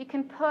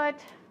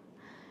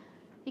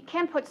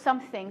can put some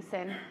things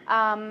in,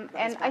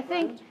 and I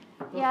think,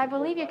 I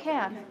believe you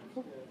can.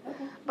 Okay.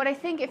 But I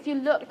think if you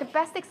look, the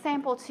best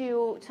example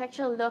to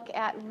actually look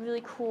at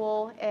really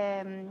cool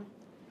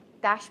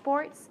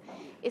dashboards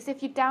is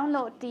if you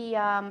download the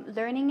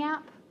learning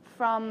app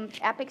from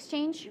App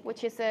Exchange,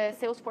 which is a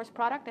Salesforce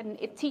product, and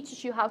it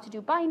teaches you how to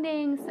do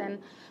bindings and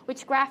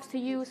which graphs to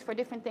use for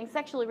different things. It's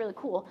actually really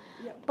cool.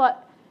 Yep.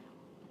 But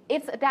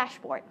it's a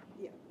dashboard.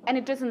 Yep. And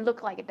it doesn't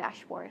look like a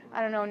dashboard.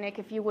 I don't know, Nick,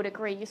 if you would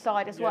agree. You saw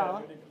it as well.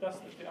 I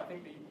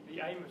think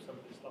the aim of some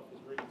of this stuff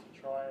is really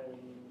to try and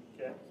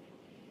get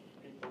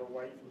people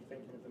away from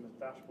thinking of them as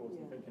dashboards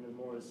and thinking of them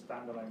more as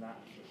standalone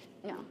apps.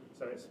 Yeah.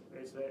 So it's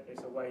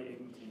a way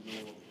into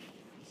your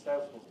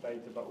Salesforce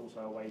data, but also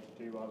a way to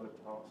do other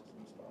tasks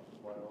and stuff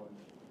as well. And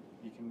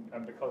you can,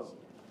 and because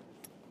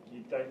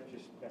you don't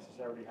just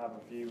necessarily have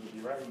a view of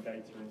your own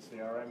data in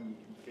CRM, you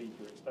can feed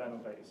your external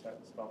data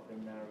set stuff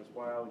in there as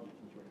well. You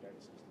can join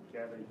data sets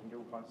together. You can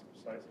do all kinds of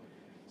stuff.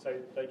 So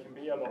they can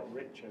be a lot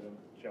richer than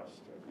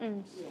just a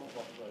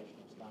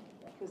operational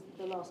standard. Because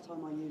the last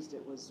time I used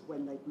it was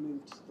when they'd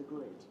moved the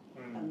grid,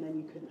 and then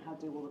you couldn't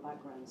do all the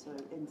background. So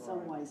in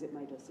some ways it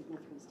made a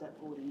significant step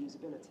forward in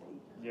usability,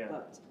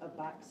 but a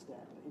back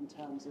step in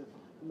terms of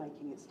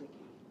making it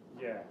sticky.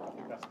 Yeah, I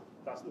think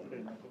that's the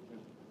thing. I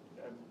think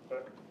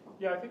but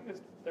I think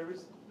there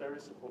is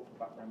support for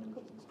background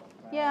images and stuff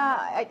now.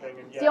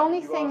 The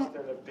only thing.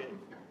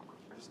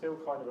 You're still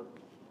kind of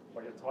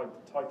you're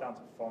tied down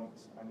to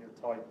fonts, and you're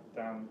tied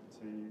down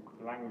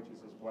to languages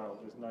as well.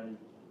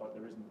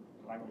 There isn't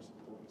language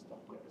support and stuff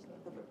yet, is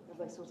there? Have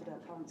they sorted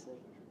out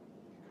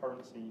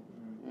currency?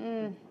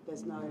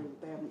 There's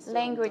they haven't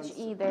language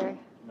either.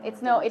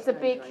 No. It's a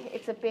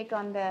big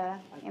on the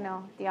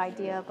the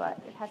idea,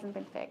 but it hasn't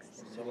been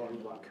fixed. So we'll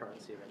about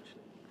currency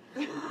eventually.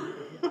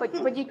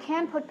 but you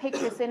can put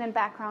pictures in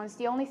backgrounds.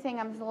 The only thing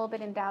I'm a little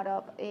bit in doubt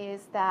of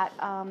is that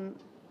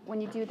when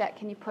you do that,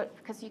 can you put,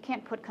 because you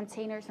can't put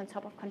containers on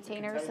top of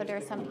containers, so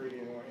there's some really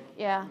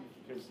annoying.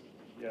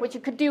 Which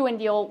you could do in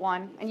the old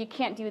one, and you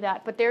can't do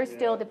that, but there's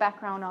still the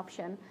background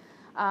option.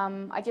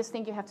 I just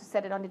think you have to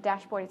set it on the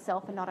dashboard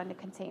itself and not on the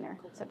container.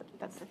 So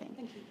that's the thing.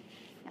 Thank you.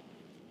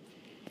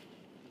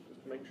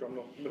 Just to make sure I'm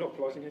not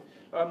monopolising it.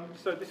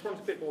 So this one's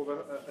a bit more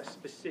of a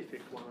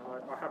specific one.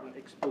 I haven't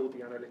explored the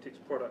analytics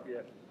product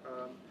yet.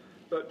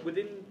 But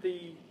within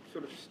the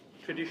sort of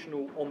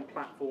traditional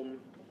on-platform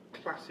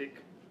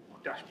classic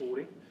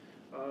dashboarding,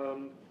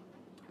 one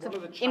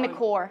of the in the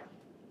core.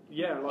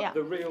 Yeah,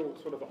 the real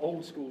sort of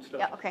old school stuff.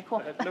 Yeah, okay,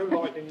 cool. No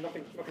lighting,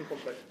 nothing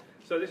complex.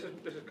 So this is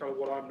kind of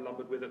what I'm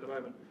lumbered with at the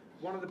moment.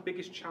 One of the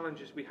biggest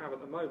challenges we have at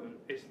the moment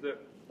is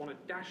that on a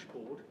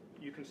dashboard,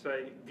 you can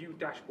say view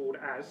dashboard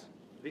as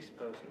this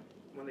person.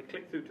 When they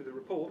click through to the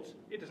reports,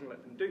 it doesn't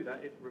let them do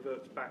that. It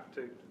reverts back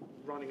to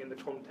running in the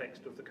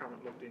context of the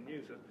current logged in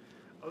user.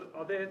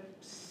 Are there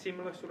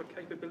similar sort of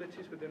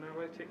capabilities within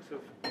analytics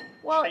of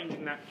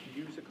changing that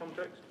user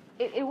context?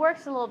 It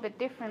works a little bit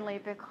differently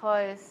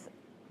because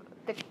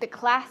the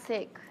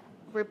classic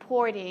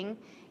reporting,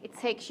 it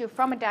takes you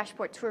from a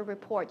dashboard to a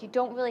report. You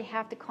don't really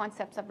have the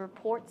concepts of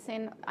reports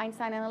in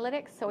Einstein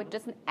Analytics, so it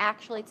doesn't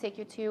actually take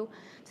you to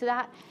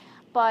that.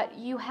 But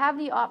you have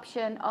the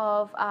option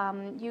of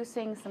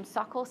using some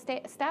SOCL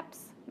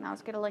steps. Now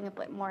it's getting a little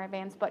bit more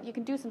advanced, but you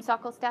can do some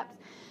SOCL steps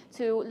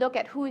to look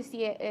at who is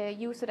the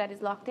user that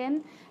is logged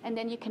in, and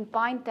then you can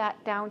bind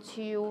that down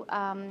to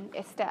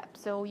a step.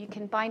 So you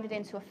can bind it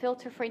into a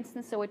filter, for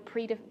instance, so it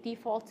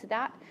pre-default to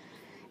that.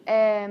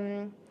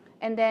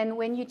 And then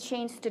when you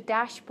change the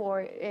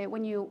dashboard,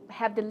 when you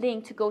have the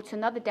link to go to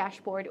another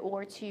dashboard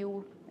or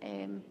to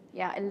a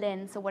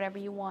lens or whatever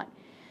you want,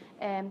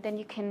 then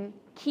you can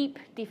keep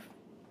the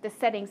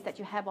settings that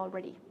you have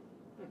already.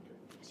 Okay.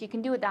 So you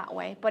can do it that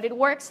way, but it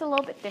works a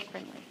little bit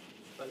differently.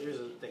 But there is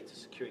a data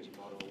security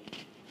model,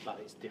 but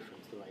it's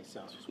different to the way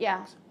Salesforce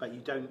works. But you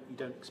don't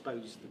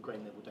expose the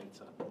grain level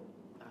data.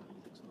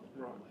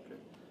 Right. Okay.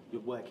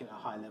 You're working at a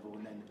high level,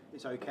 and then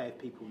it's okay if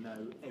people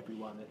know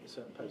everyone at a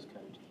certain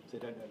postcode. So they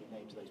don't know the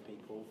names of those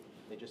people.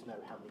 They just know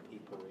how many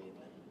people are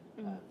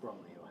in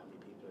Bromley or how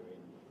many people are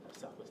in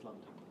South West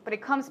London. But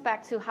it comes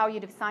back to how you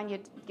design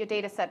your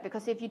data set,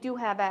 because if you do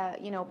have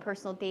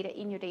personal data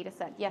in your data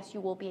set, yes,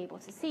 you will be able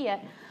to see it,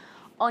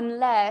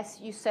 unless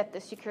you set the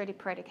security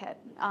predicate.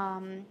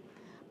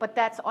 But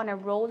that's on a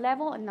row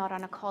level and not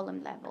on a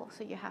column level,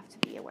 so you have to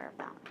be aware of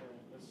that.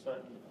 There's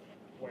certain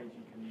ways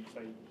you can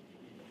say,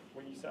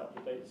 when you set up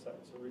the data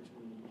sets,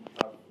 originally you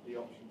have the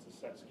option to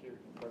set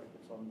security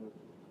predicates on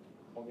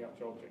the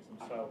actual objects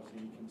themselves, so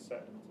you can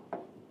set them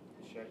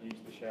to use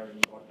the sharing,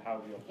 like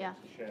how the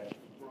objects are shared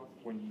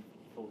when you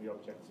pull the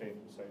objects in,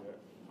 so that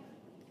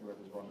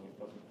whoever's running it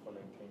doesn't pull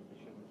in things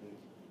they shouldn't do.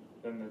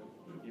 Then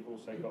you've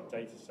also got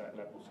data set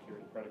level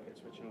security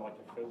predicates, which are like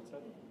a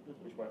filter,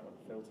 which work like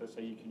a filter,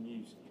 so you can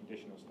use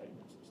conditional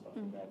statements and stuff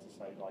in there to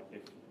say, like,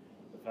 if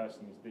the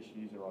person is this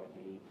user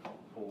ID,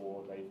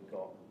 or they've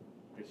got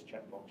this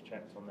checkbox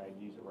checked on their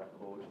user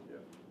record,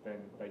 then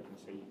they can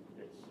see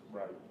this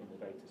row in the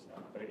data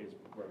set, but it is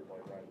row by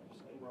row.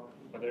 So.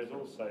 But there's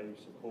also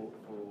support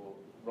for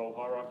role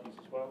hierarchies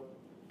as well,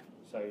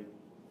 so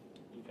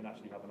you can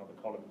actually have another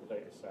column in the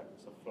data set.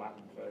 It's a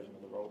flattened version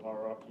of the role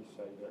hierarchy,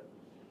 so that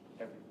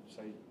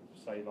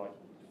say like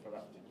for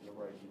that particular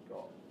row you've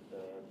got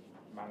the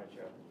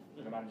manager,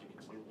 and the manager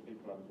can see all the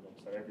people under them,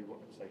 so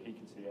he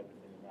can see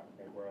everything in that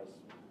way, whereas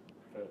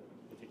for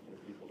particular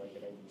people they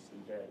can only see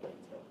their data.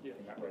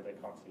 In that way they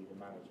can't see the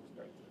manager's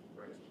data,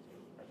 for instance,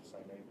 at the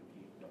same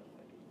overview.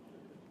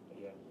 But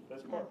yeah,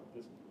 there's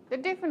there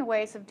are different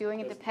ways of doing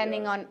it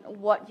depending on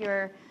what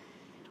your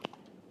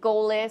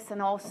goal is,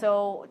 and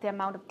also the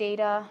amount of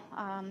data.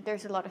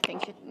 There's a lot of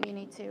things you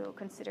need to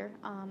consider.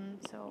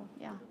 So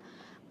yeah.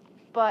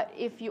 But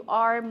if you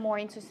are more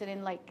interested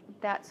in like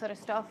that sort of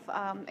stuff,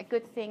 a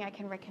good thing I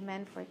can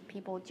recommend for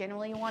people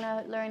generally who want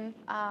to learn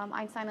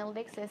Einstein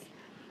Analytics is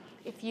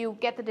if you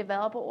get the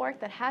developer org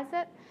that has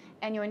it,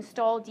 and you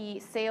install the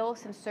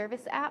sales and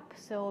service app.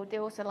 So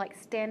those are like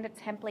standard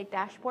template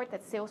dashboard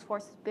that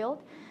Salesforce has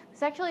built.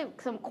 There's actually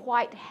some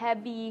quite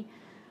heavy,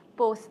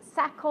 both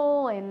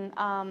SACL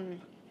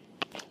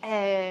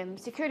and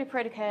security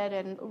predicate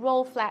and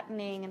role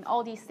flattening and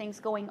all these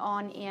things going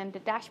on in the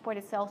dashboard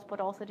itself,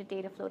 but also the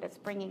data flow that's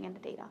bringing in the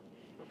data.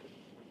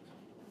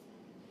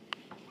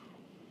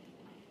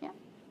 Yeah.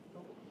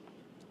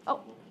 Oh.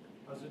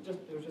 It was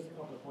just a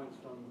couple of points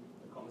from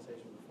the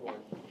conversation before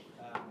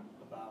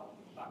about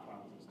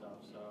backgrounds and stuff.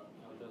 So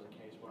there was a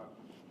case where I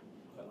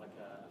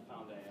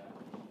found a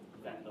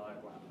Venn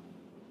diagram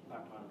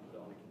background, put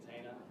it on a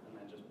container, and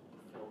then just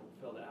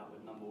filled it out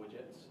with number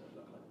widgets. So it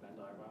looked like a Venn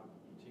diagram.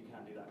 So you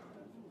can do that kind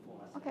of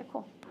format. Okay,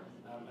 cool.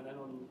 And then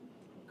on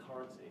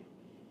currency,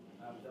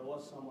 there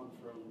was someone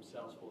from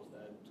Salesforce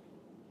that had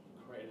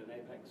created an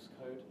Apex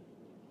code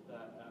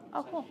that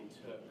essentially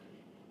took.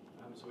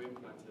 So we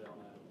implemented it on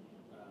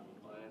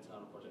an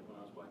internal project when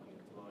I was working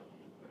at Deloitte.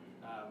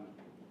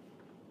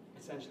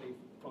 Essentially,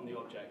 from the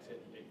objects,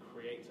 it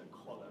creates a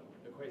column.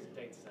 It creates a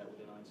data set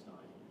within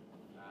Einstein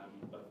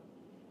of,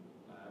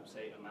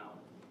 say, amount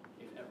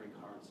in every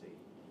currency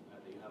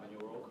that you have in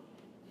your org,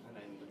 and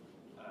then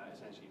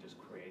essentially just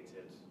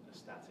created a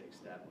static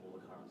step of all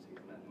the currencies,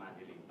 and then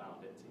manually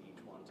bound it to each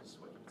one to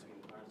switch between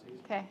the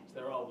currencies. Okay.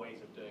 So there are ways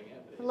of doing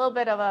it. But a little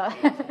bit of a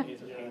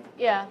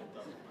yeah.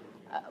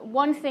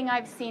 One thing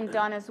I've seen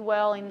done as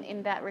well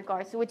in that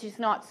regard, so which is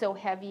not so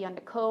heavy on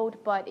the code,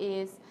 but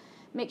is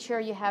make sure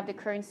you have the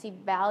currency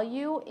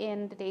value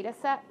in the data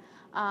set,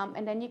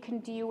 and then you can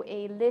do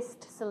a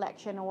list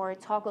selection or a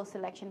toggle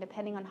selection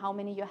depending on how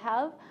many you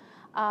have,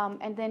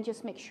 and then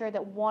just make sure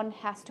that one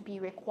has to be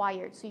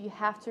required. So you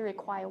have to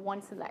require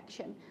one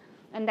selection,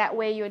 and that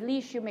way you at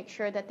least you make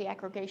sure that the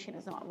aggregation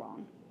is not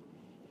wrong.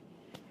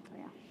 So,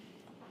 yeah.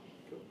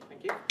 Cool.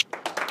 Thank you.